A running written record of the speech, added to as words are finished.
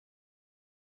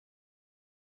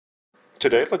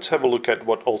Today let's have a look at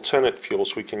what alternate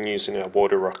fuels we can use in our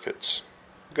water rockets.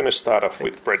 We're going to start off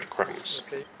with breadcrumbs.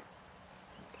 Okay.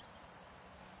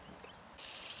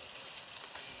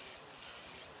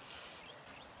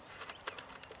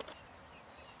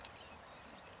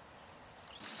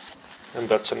 And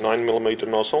that's a 9mm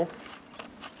nozzle.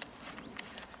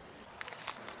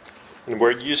 And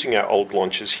we're using our old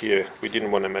launchers here. We didn't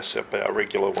want to mess up our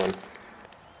regular one.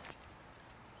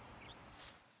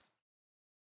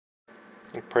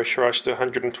 And pressurize to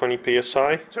 120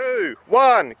 psi. 2,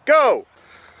 1, go!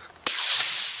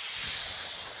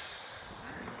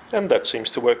 And that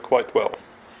seems to work quite well.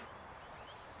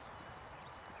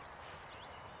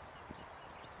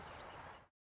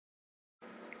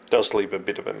 Does leave a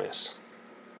bit of a mess.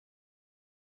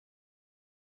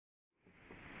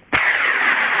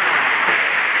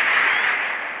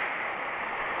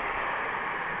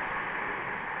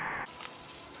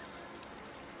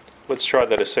 Let's try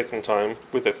that a second time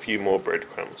with a few more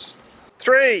breadcrumbs.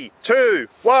 3, 2,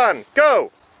 1,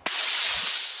 go!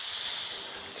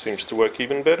 Seems to work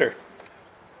even better.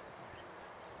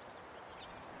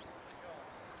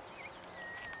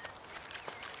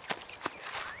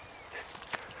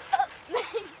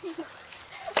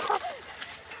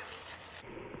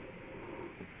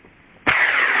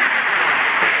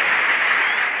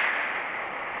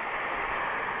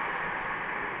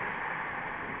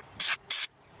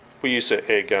 We use an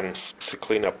air gun to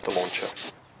clean up the launcher.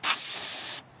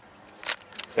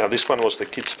 Now this one was the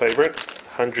kids' favourite,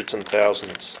 hundreds and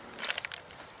thousands.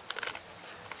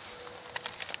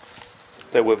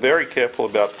 They were very careful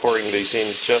about pouring these in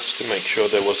just to make sure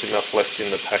there was enough left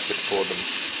in the packet for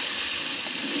them.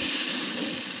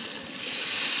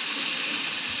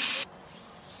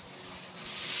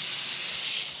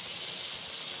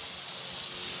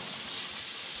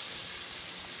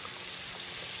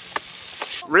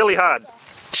 Really hard.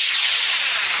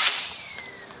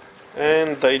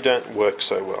 And they don't work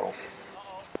so well.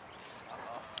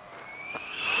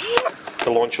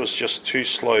 The launch was just too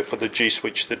slow for the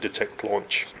G-switch to detect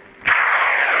launch.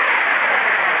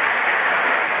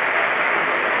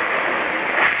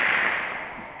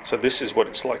 So this is what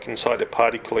it's like inside a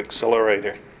particle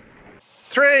accelerator.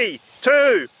 3,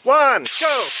 2, 1,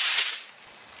 go!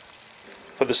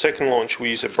 For the second launch we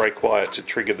use a brake wire to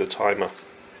trigger the timer.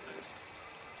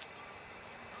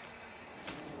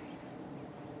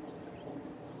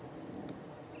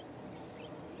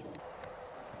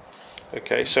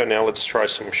 Okay, so now let's try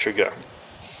some sugar.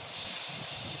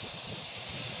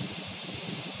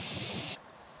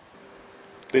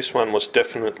 This one was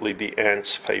definitely the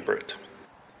ants' favourite.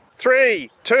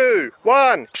 3, 2,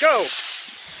 1, go!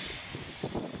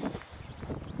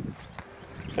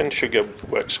 And sugar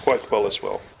works quite well as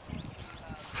well.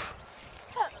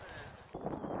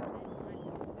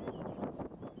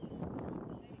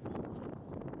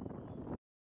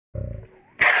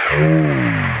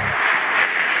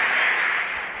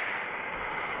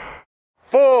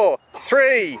 Four,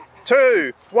 3,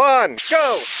 2, 1,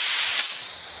 go!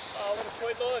 Oh, what a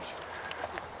sweet launch.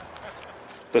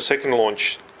 The second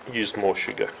launch used more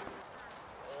sugar.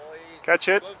 Catch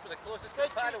it.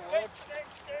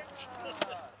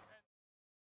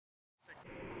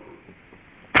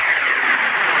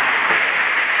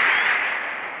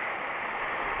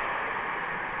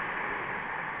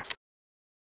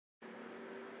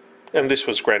 And this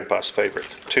was Grandpa's favourite,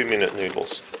 2-minute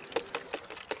noodles.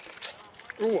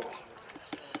 Ooh.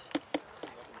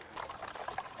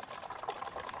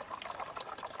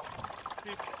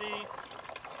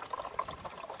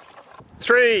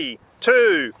 Three,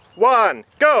 2, 1,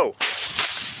 go!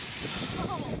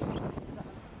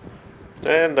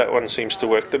 And that one seems to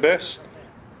work the best.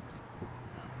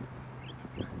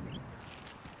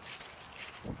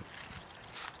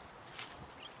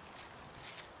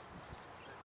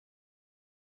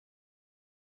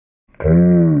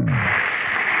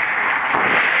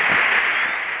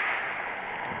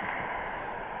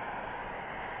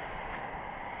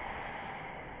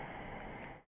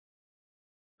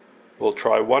 We'll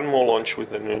try one more launch with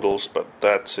the noodles, but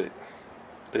that's it.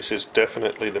 This is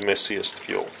definitely the messiest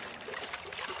fuel.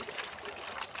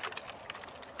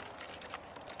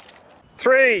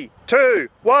 3, 2,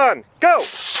 1, go!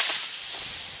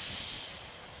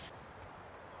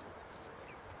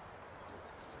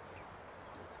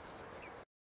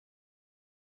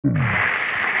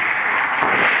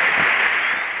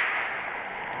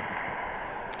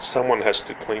 Someone has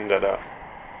to clean that up.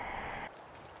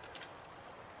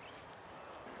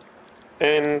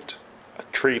 And a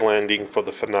tree landing for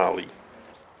the finale.